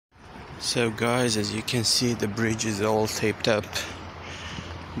So guys, as you can see, the bridge is all taped up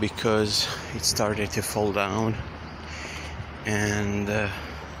because it started to fall down and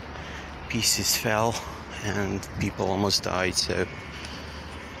pieces fell and people almost died, so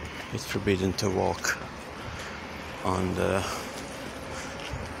it's forbidden to walk on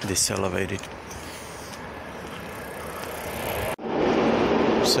this elevated.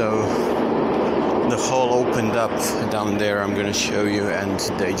 So the hole opened up down there, I'm gonna show you, and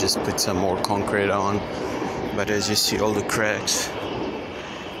they just put some more concrete on, but as you see, all the cracks,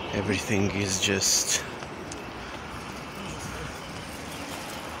 everything is just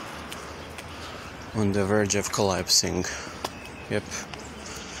on the verge of collapsing. Yep.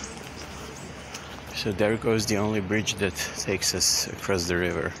 So there goes the only bridge that takes us across the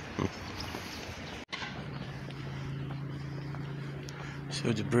river.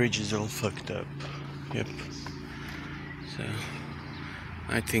 So the bridge is all fucked up. Yep. So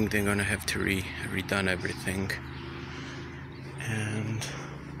I think they're gonna have to redone everything. And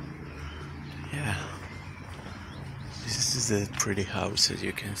yeah, this is a pretty house, as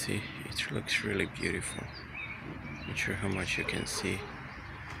you can see. It looks really beautiful. Not sure how much you can see.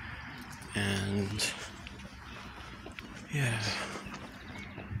 And yeah.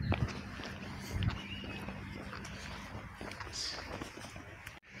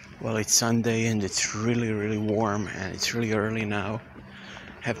 Well, it's Sunday and it's really warm and it's really early now.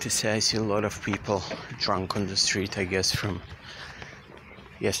 I have to say, I see a lot of people drunk on the street, I guess from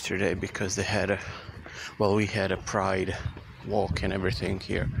yesterday, because they had we had a pride walk and everything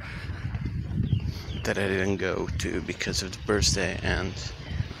here that I didn't go to because of the birthday,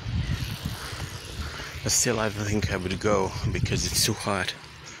 but still I don't think I would go because it's too hot.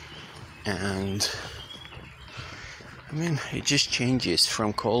 And I mean, it just changes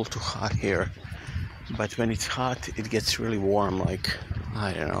from cold to hot here, but when it's hot it gets really warm, like,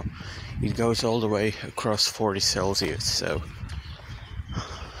 I don't know, it goes all the way across 40 Celsius, so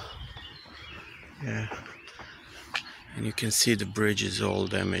yeah. And you can see the bridge is all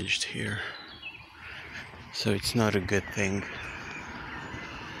damaged here, so it's not a good thing.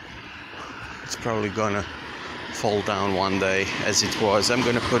 It's probably gonna fall down one day, as it was. I'm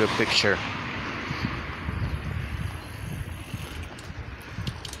gonna put a picture.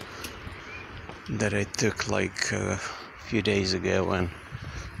 That I took like a few days ago when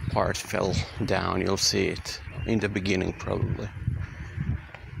part fell down. You'll see it in the beginning probably,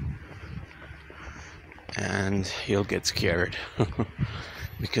 and you'll get scared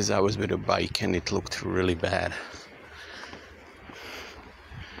because I was with a bike and it looked really bad.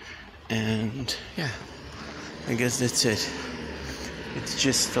 And yeah, I guess that's it. It's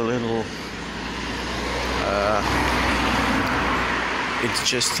just a little it's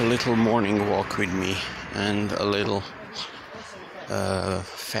just a little morning walk with me and a little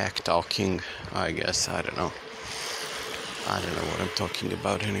fact talking, I guess. I don't know what I'm talking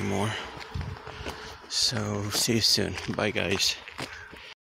about anymore. So see you soon. Bye guys.